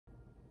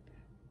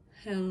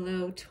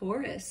Hello,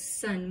 Taurus,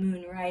 Sun,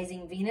 Moon,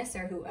 Rising, Venus,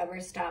 or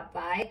whoever stopped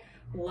by.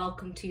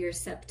 Welcome to your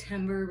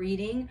September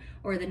reading,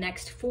 or the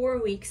next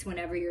 4 weeks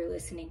whenever you're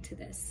listening to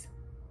this.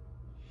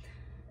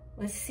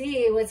 Let's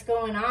see what's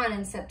going on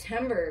in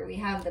September. We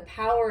have the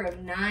power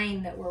of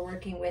 9 that we're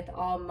working with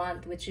all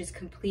month, which is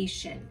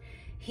completion,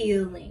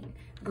 healing,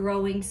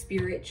 growing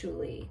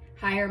spiritually,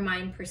 higher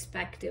mind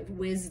perspective,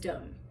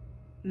 wisdom,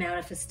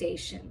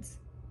 manifestations.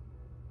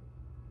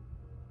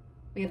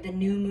 We have the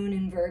new moon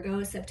in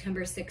Virgo,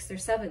 September 6th or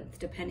 7th,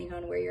 depending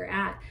on where you're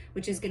at,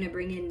 which is going to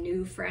bring in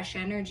new, fresh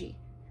energy.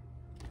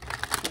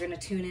 We're going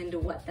to tune into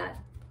what's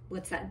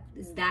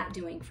that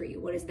doing for you?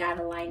 What is that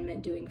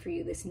alignment doing for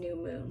you, this new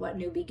moon? What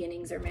new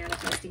beginnings are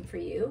manifesting for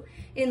you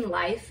in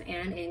life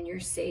and in your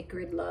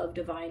sacred love,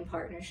 divine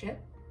partnership?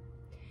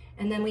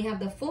 And then we have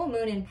the full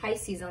moon in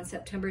Pisces on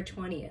September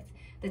 20th.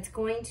 That's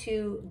going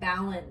to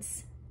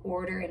balance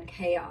order and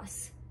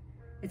chaos.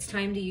 It's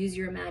time to use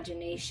your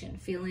imagination,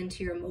 feel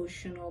into your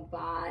emotional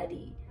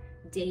body,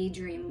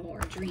 daydream more,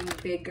 dream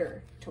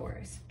bigger,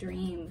 Taurus.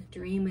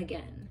 Dream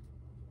again.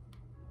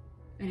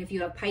 And if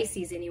you have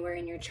Pisces anywhere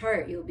in your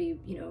chart, you'll be,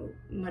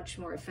 much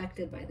more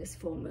affected by this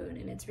full moon.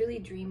 And it's really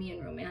dreamy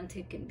and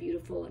romantic and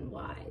beautiful and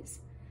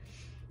wise.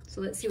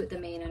 So let's see what the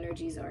main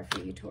energies are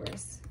for you,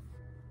 Taurus.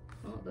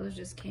 Oh, those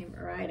just came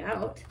right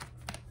out.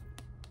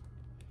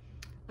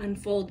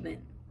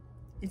 Unfoldment.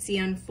 It's the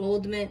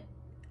unfoldment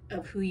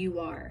of who you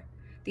are.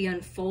 The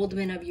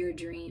unfoldment of your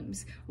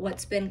dreams.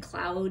 What's been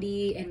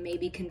cloudy and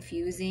maybe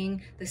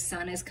confusing, the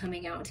sun is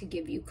coming out to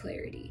give you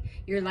clarity.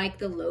 You're like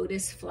the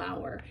lotus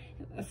flower.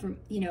 From,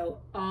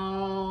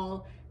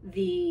 all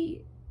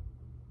the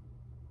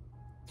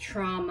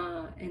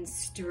trauma and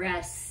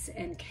stress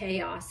and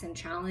chaos and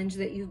challenge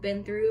that you've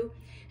been through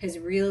has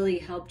really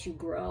helped you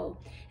grow.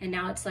 And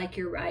now it's like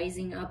you're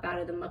rising up out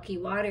of the mucky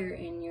water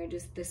and you're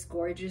just this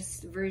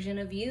gorgeous version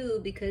of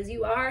you because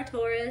you are,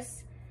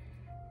 Taurus.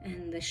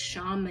 And the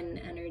shaman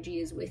energy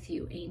is with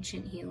you,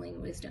 ancient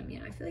healing wisdom.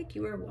 Yeah, I feel like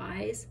you are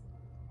wise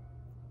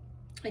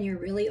and you're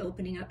really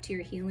opening up to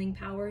your healing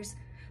powers,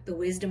 the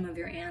wisdom of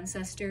your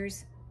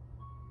ancestors.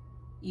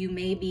 You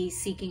may be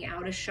seeking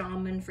out a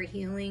shaman for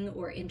healing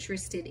or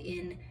interested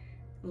in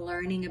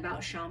learning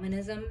about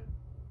shamanism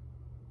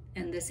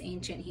and this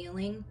ancient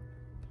healing.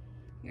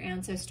 Your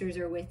ancestors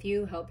are with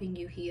you, helping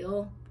you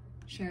heal,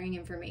 sharing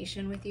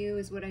information with you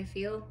is what I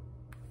feel.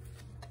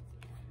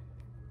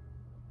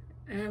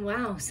 And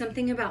wow,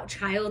 something about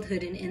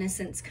childhood and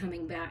innocence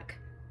coming back.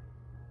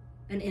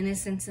 An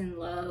innocence and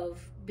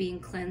love, being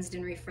cleansed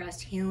and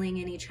refreshed,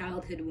 healing any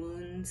childhood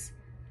wounds.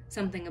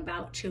 Something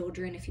about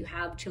children, if you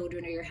have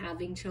children or you're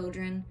having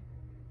children.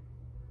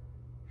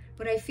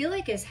 What I feel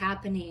like is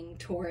happening,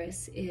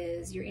 Taurus,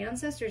 is your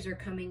ancestors are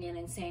coming in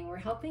and saying, we're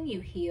helping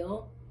you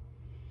heal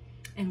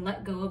and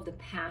let go of the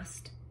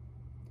past.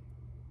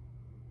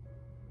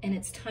 And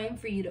it's time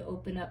for you to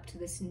open up to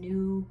this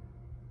new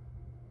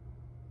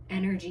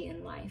energy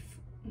in life,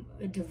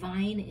 a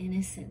divine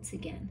innocence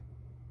again,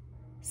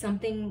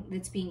 something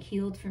that's being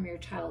healed from your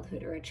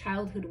childhood or a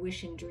childhood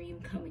wish and dream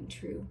coming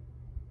true.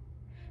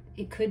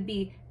 It could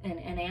be an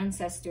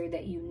ancestor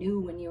that you knew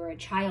when you were a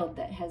child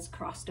that has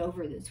crossed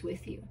over that's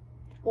with you,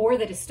 or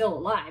that is still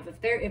alive.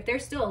 If they're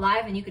still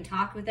alive and you can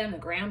talk with them, a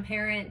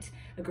grandparent,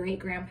 a great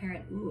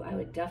grandparent, ooh, I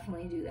would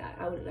definitely do that.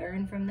 I would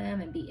learn from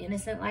them and be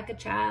innocent like a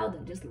child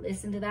and just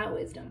listen to that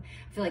wisdom.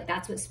 I feel like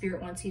that's what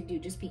Spirit wants you to do.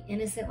 Just be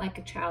innocent like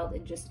a child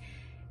and just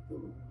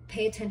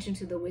pay attention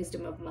to the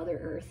wisdom of Mother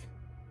Earth,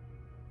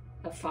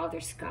 of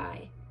Father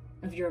Sky,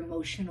 of your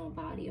emotional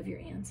body, of your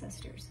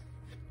ancestors.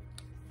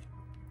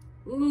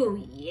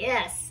 Ooh,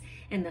 yes.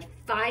 And the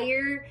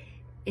fire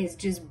is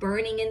just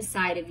burning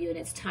inside of you, and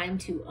it's time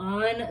to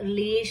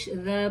unleash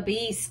the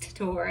beast,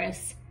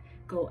 Taurus.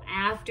 Go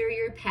after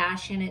your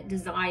passionate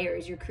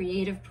desires, your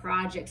creative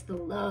projects, the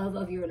love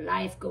of your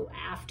life. Go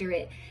after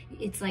it.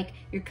 It's like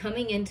you're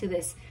coming into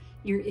this,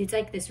 it's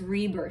like this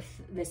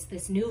rebirth,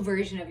 this new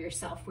version of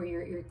yourself where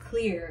you're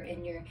clear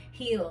and you're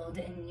healed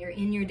and you're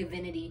in your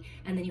divinity,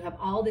 and then you have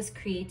all this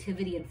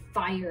creativity and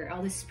fire,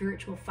 all this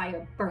spiritual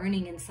fire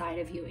burning inside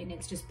of you, and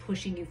it's just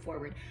pushing you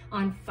forward,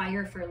 on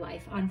fire for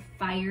life, on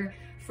fire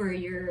for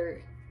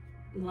your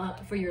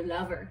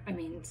lover. I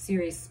mean,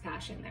 serious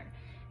passion there.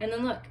 And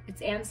then look,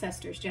 it's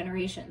ancestors,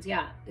 generations.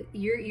 Yeah,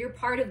 you're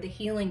part of the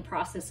healing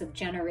process of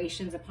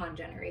generations upon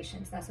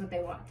generations. That's what they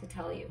want to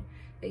tell you,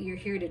 that you're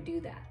here to do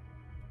that.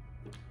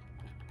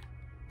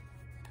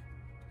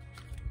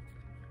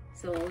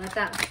 So let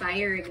that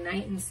fire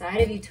ignite inside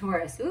of you,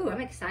 Taurus. Ooh,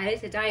 I'm excited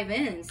to dive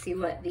in and see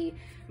what the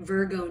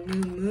Virgo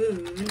new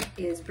moon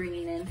is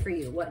bringing in for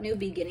you. What new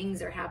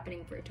beginnings are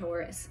happening for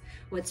Taurus?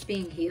 What's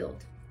being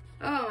healed?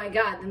 Oh my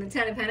God, then the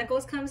 10 of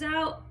Pentacles comes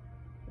out.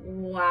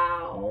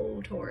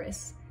 Wow,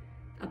 Taurus.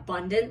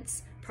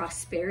 Abundance,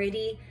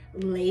 prosperity,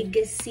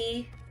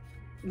 legacy,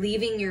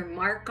 leaving your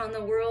mark on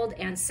the world,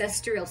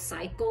 ancestral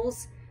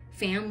cycles,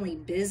 family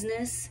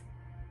business.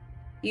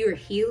 You are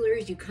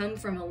healers. You come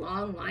from a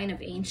long line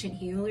of ancient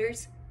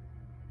healers,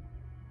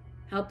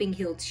 helping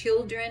heal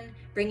children,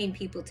 bringing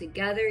people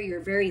together.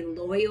 You're very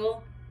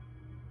loyal.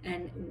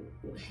 And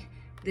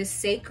this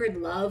sacred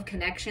love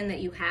connection that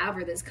you have,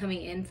 or that's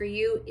coming in for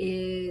you,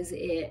 is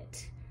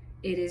it.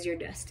 It is your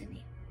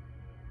destiny.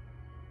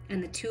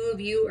 And the two of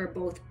you are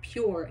both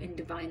pure in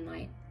divine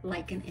light,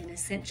 like an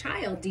innocent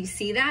child. Do you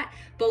see that?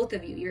 Both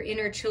of you, your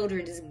inner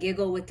children, just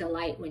giggle with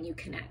delight when you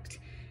connect.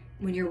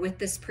 When you're with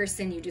this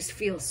person, you just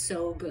feel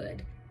so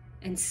good.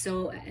 And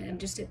so I'm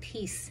just at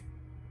peace.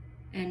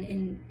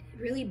 And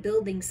really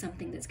building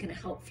something that's going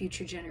to help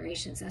future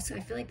generations. I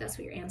feel like that's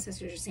what your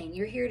ancestors are saying.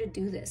 You're here to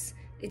do this.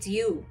 It's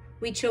you.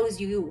 We chose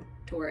you,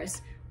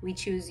 Taurus. We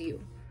choose you.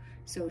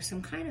 So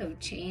some kind of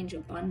change,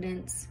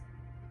 abundance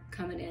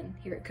coming in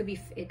here. It could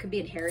be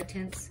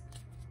inheritance.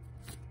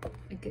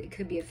 It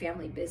could be a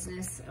family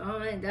business. Oh,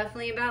 and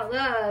definitely about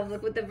love.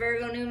 Look what the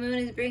Virgo new moon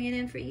is bringing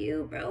in for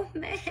you,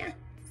 romance.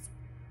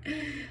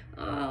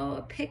 Oh,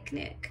 a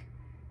picnic.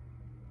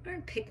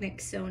 Aren't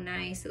picnics so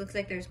nice? It looks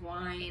like there's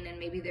wine and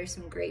maybe there's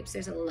some grapes.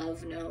 There's a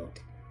love note.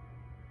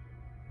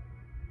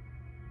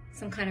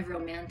 Some kind of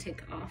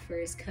romantic offer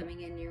is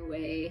coming in your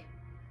way.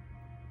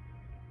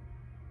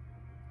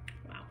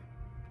 Wow.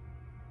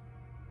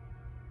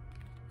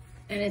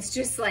 And it's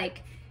just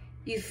like,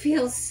 you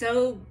feel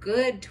so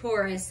good,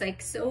 Taurus,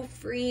 like so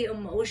free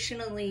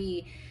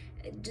emotionally.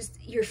 Just,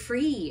 you're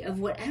free of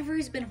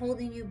whatever's been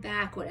holding you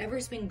back,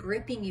 whatever's been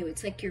gripping you.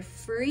 It's like you're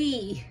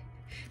free.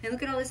 And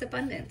look at all this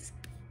abundance.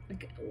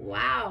 Like,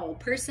 wow,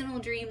 personal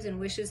dreams and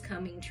wishes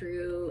coming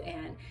true,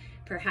 and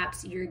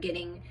perhaps you're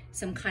getting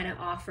some kind of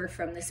offer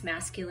from this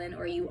masculine,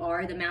 or you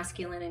are the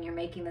masculine and you're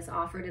making this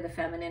offer to the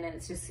feminine, and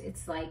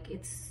it's like,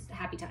 it's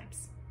happy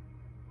times.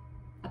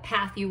 A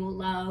path you will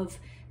love,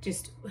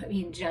 just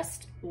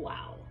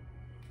wow.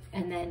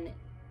 And then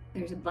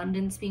there's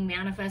abundance being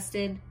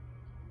manifested.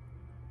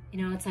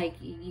 You know, it's like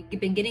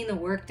you've been getting the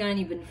work done.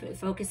 You've been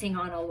focusing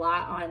on a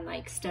lot on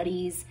like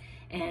studies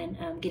and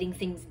getting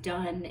things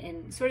done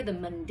and sort of the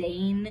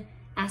mundane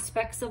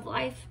aspects of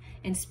life.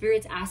 And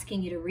Spirit's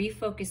asking you to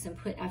refocus and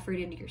put effort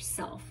into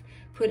yourself,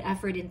 put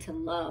effort into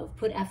love,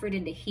 put effort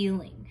into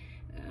healing.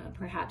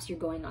 Perhaps you're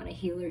going on a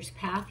healer's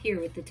path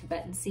here with the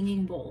Tibetan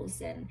singing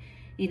bowls, and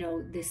you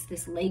know,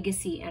 this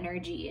legacy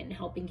energy and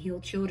helping heal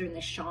children,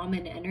 the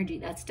shaman energy.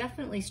 That's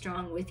definitely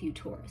strong with you,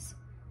 Taurus.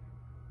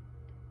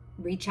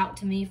 Reach out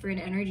to me for an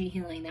energy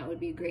healing. That would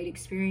be a great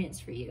experience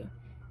for you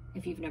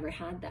if you've never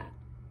had that.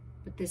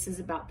 But this is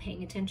about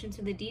paying attention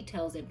to the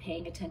details and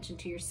paying attention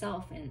to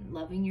yourself and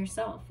loving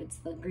yourself. It's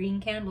the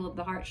green candle of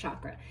the heart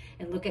chakra.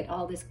 And look at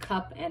all this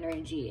cup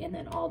energy and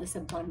then all this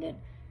abundant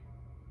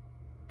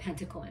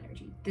pentacle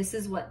energy. This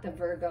is what the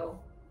Virgo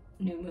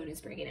new moon is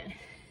bringing in.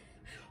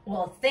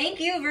 Well, thank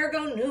you,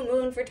 Virgo new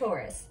moon, for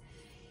Taurus.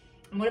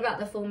 And what about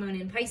the full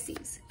moon in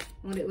Pisces?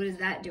 What is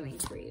that doing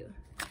for you?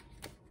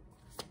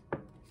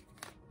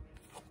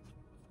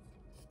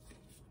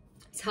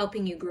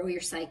 Helping you grow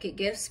your psychic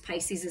gifts.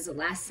 Pisces is the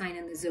last sign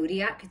in the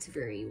zodiac. It's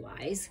very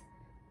wise.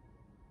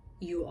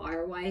 You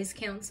are wise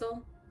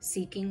counsel,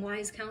 seeking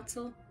wise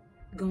counsel.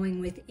 Going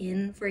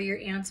within for your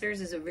answers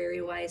is a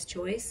very wise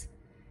choice.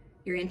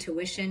 Your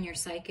intuition, your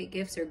psychic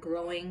gifts are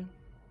growing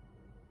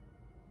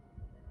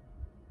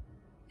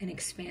and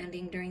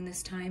expanding during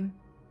this time.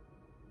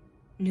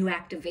 New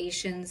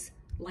activations,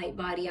 light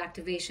body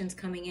activations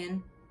coming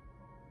in.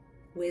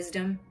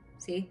 Wisdom,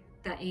 see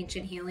that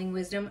ancient healing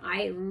wisdom.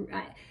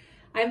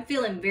 I'm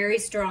feeling very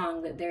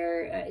strong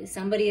that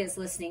somebody that's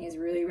listening is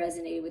really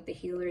resonating with the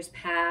healer's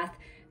path,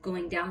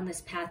 going down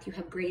this path. You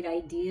have great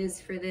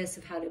ideas for this,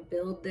 of how to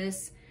build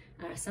this,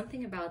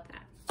 something about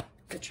that.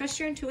 But trust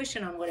your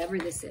intuition on whatever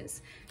this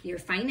is. Your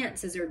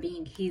finances are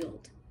being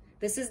healed.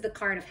 This is the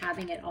card of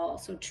having it all.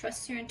 So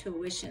trust your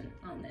intuition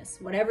on this,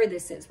 whatever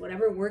this is,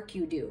 whatever work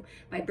you do.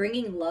 By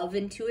bringing love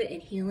into it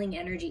and healing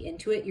energy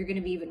into it, you're going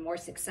to be even more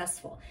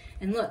successful.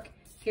 And look,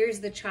 here's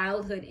the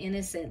childhood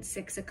innocence,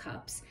 Six of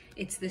Cups.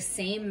 It's the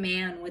same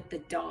man with the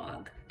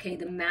dog, okay?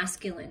 The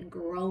masculine,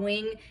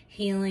 growing,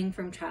 healing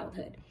from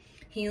childhood.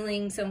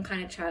 Healing some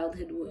kind of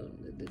childhood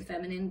wound. The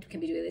feminine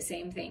can be doing the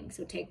same thing,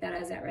 so take that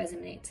as that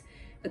resonates.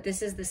 But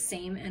this is the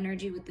same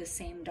energy with the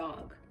same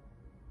dog.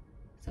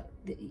 So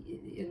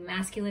the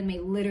masculine may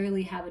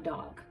literally have a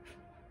dog.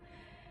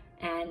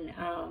 And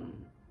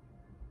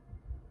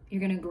you're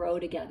going to grow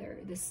together.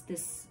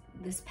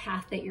 This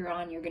path that you're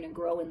on, you're going to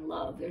grow in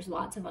love. There's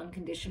lots of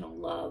unconditional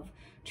love.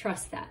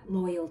 Trust that.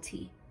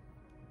 Loyalty.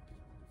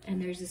 And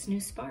there's this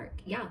new spark.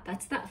 Yeah,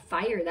 that's that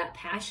fire, that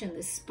passion,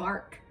 this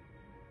spark.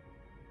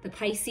 The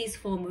Pisces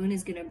full moon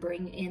is going to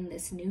bring in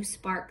this new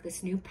spark,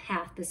 this new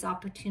path, this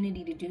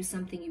opportunity to do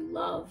something you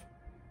love.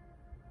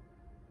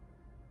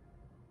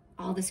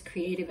 All this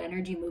creative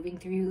energy moving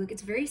through you. Look,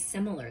 it's very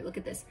similar. Look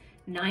at this.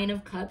 9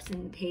 of Cups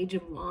and Page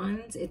of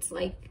Wands. It's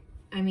like,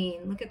 I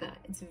mean, look at that.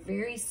 It's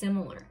very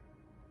similar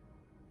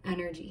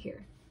energy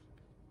here.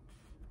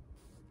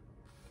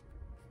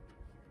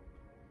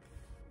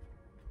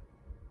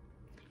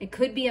 It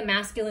could be a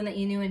masculine that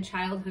you knew in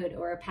childhood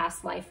or a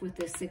past life with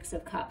this 6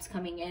 of Cups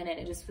coming in, and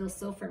it just feels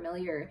so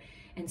familiar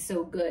and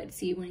so good.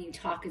 See, when you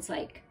talk, it's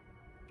like,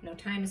 no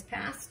time has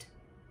passed.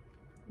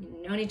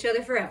 You've known each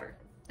other forever.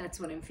 That's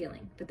what I'm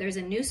feeling. But there's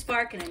a new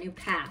spark and a new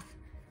path,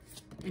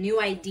 a new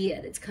idea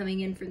that's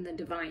coming in from the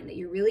divine that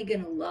you're really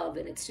going to love,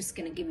 and it's just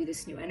going to give you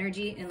this new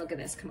energy. And look at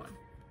this. Come on.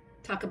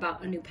 Talk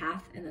about a new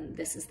path, and then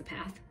this is the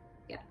path.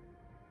 Yeah.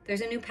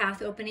 There's a new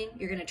path opening.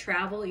 You're going to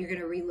travel. You're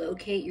going to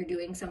relocate. You're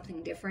doing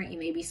something different. You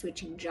may be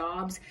switching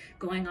jobs,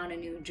 going on a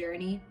new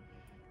journey.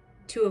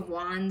 Two of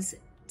Wands,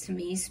 to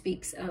me,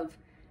 speaks of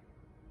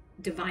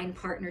divine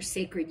partner,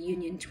 sacred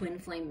union, twin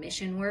flame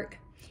mission work.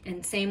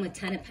 And same with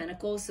 10 of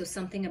Pentacles. So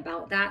something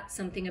about that,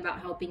 something about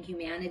helping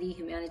humanity,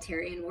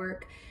 humanitarian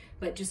work,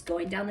 but just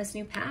going down this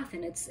new path.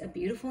 And it's a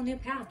beautiful new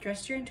path.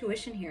 Trust your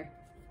intuition here.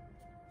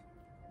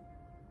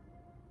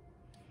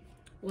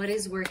 What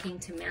is working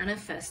to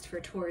manifest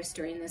for Taurus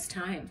during this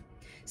time?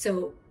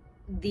 So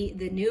the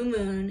new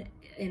moon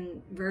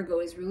in Virgo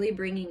is really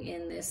bringing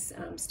in this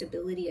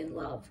stability and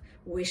love,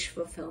 wish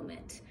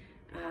fulfillment,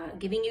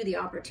 giving you the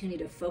opportunity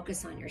to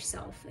focus on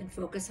yourself and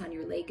focus on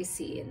your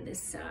legacy and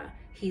this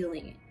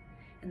healing.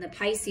 And the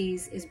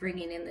Pisces is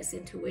bringing in this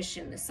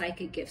intuition, the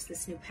psychic gifts,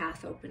 this new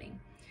path opening.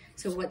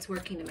 So what's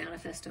working to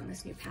manifest on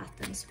this new path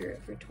then,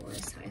 Spirit, for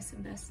Taurus, highest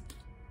and best?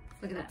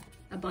 Look at that.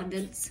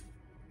 Abundance.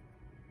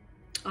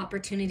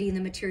 Opportunity in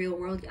the material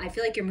world. I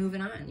feel like you're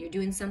moving on. You're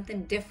doing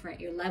something different.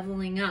 You're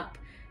leveling up.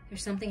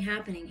 There's something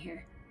happening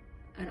here.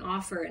 An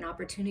offer, an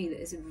opportunity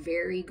that is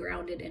very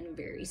grounded and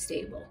very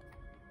stable.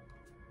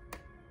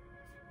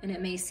 And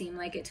it may seem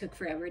like it took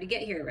forever to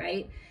get here,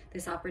 right?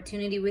 This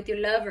opportunity with your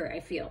lover, I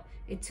feel.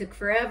 It took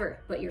forever,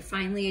 but you're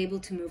finally able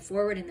to move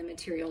forward in the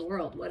material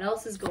world. What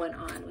else is going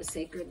on with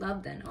sacred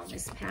love then on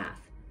this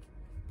path?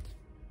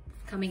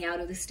 Coming out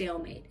of the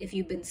stalemate. If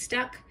you've been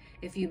stuck,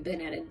 if you've been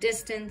at a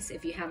distance,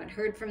 if you haven't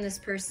heard from this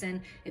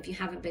person, if you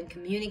haven't been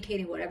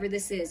communicating, whatever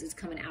this is, it's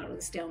coming out of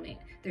the stalemate.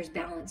 There's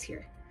balance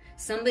here.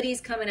 Somebody's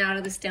coming out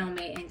of the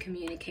stalemate and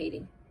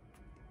communicating.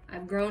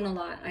 I've grown a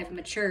lot. I've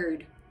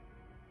matured.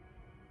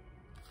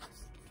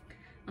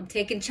 I'm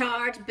taking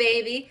charge,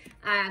 baby.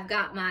 I've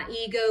got my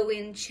ego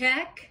in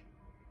check.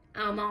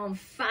 I'm on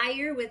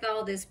fire with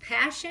all this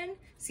passion.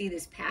 See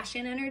this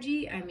passion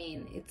energy? I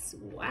mean, it's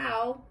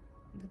wow.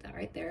 Put that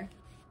right there.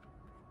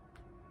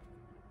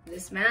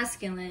 This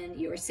masculine,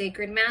 your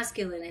sacred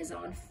masculine, is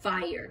on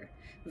fire.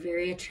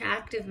 Very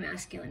attractive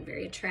masculine,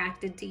 very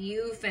attracted to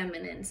you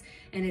feminines.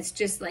 And it's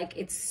just like,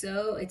 it's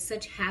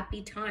such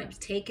happy times.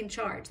 Taking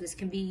charge. This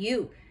can be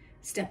you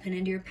stepping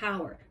into your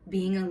power,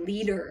 being a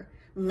leader,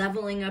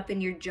 leveling up in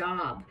your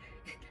job.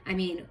 I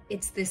mean,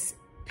 it's this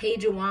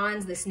Page of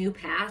Wands, this new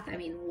path. I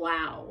mean,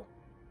 wow,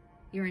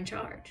 you're in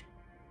charge.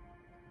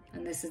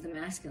 And this is the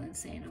masculine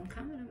saying, I'm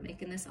coming, I'm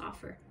making this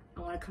offer.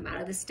 I want to come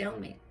out of this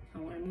stalemate. I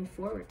want to move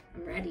forward.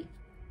 I'm ready.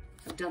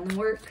 I've done the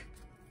work.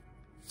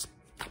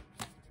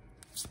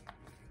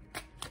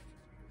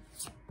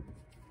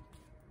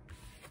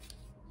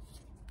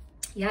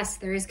 Yes,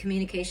 there is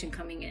communication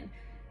coming in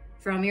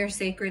from your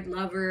sacred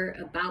lover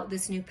about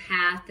this new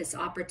path, this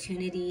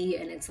opportunity,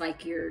 and it's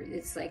like you're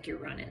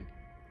running.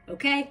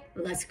 Okay,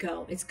 let's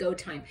go. It's go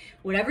time.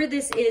 Whatever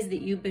this is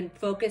that you've been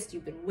focused,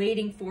 you've been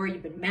waiting for,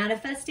 you've been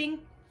manifesting,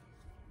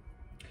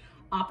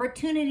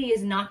 opportunity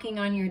is knocking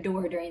on your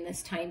door during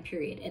this time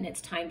period, and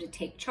it's time to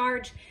take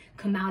charge,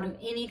 come out of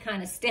any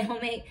kind of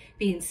stalemate,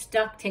 being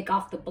stuck, take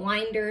off the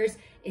blinders.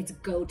 It's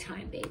go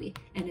time, baby,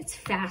 and it's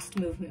fast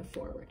movement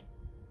forward.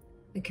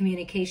 The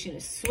communication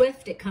is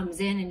swift. It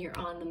comes in and you're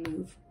on the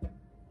move.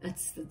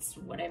 That's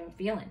what I'm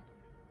feeling.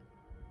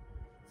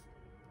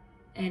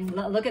 And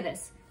look at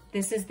this.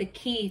 This is the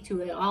key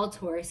to it all,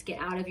 Taurus. Get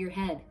out of your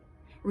head.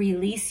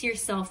 Release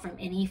yourself from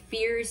any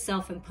fears,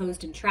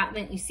 self-imposed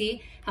entrapment. You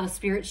see how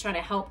Spirit's trying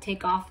to help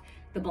take off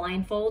the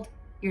blindfold?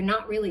 You're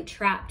not really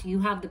trapped. You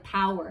have the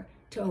power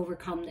to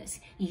overcome this.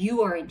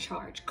 You are in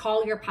charge.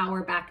 Call your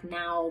power back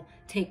now.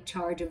 Take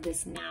charge of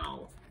this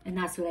now. And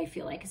that's what I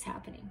feel like is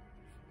happening.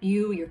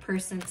 You, your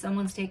person,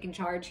 someone's taking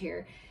charge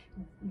here.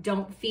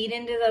 Don't feed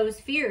into those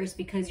fears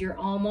because you're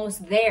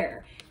almost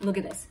there. Look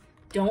at this.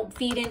 Don't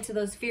feed into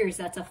those fears.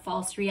 That's a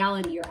false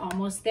reality. You're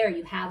almost there.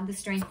 You have the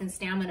strength and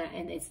stamina,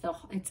 and it's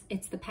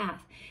the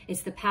path.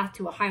 It's the path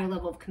to a higher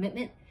level of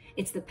commitment.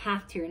 It's the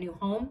path to your new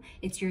home.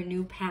 It's your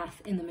new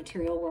path in the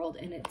material world,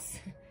 and it's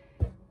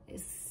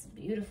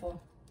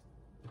beautiful.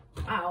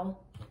 Wow.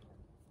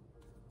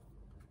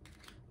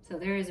 So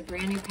there is a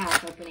brand new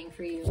path opening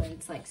for you, and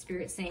it's like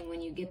Spirit saying,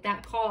 when you get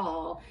that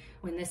call,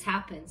 when this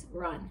happens,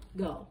 run,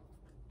 go.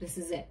 This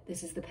is it.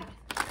 This is the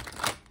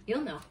path.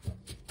 You'll know.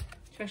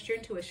 Trust your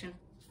intuition.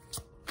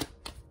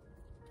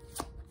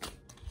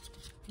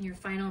 Your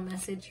final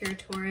message here,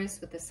 Taurus,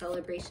 with the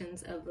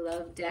Celebrations of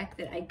Love deck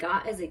that I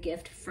got as a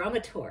gift from a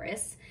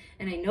Taurus,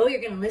 and I know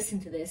you're going to listen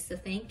to this, so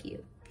thank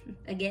you.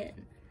 Again,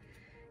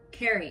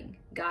 caring,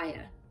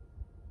 Gaia.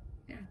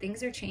 Yeah,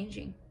 things are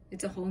changing.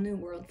 It's a whole new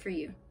world for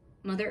you.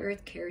 Mother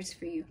Earth cares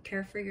for you.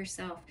 Care for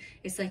yourself.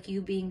 It's like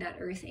you being that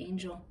earth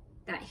angel,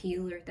 that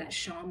healer, that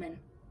shaman.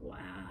 Wow.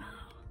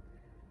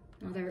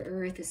 Mother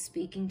Earth is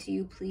speaking to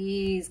you.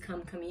 Please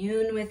come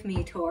commune with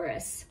me,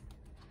 Taurus.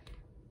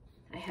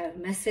 I have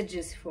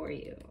messages for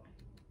you.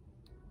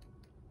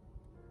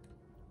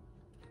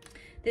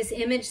 This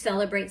image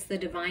celebrates the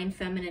divine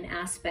feminine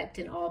aspect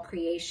in all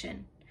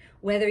creation.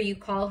 Whether you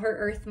call her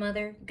Earth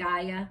Mother,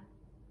 Gaia,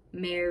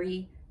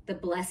 Mary, the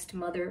Blessed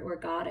Mother, or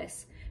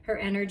Goddess, her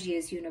energy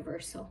is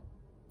universal.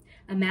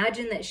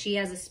 Imagine that she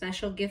has a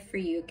special gift for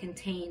you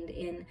contained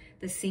in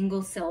the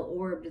single cell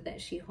orb that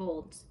she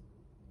holds.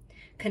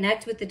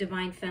 Connect with the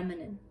divine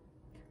feminine.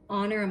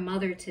 Honor a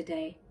mother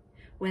today,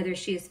 whether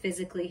she is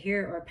physically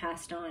here or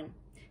passed on.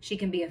 She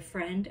can be a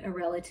friend, a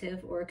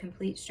relative, or a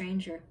complete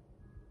stranger.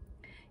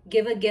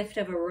 Give a gift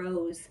of a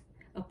rose,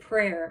 a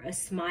prayer, a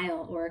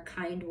smile, or a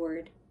kind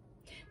word.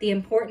 The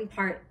important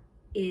part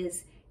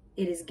is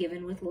it is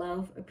given with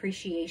love,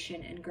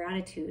 appreciation, and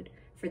gratitude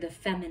for the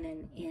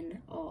feminine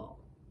in all.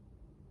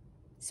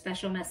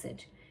 Special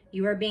message.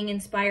 You are being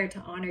inspired to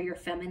honor your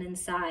feminine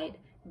side,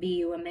 be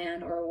you a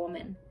man or a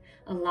woman.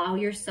 Allow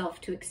yourself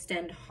to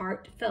extend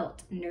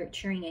heartfelt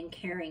nurturing and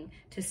caring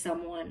to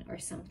someone or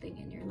something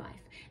in your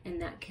life,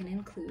 and that can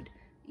include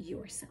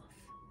yourself.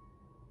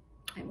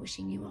 I'm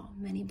wishing you all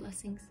many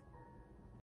blessings.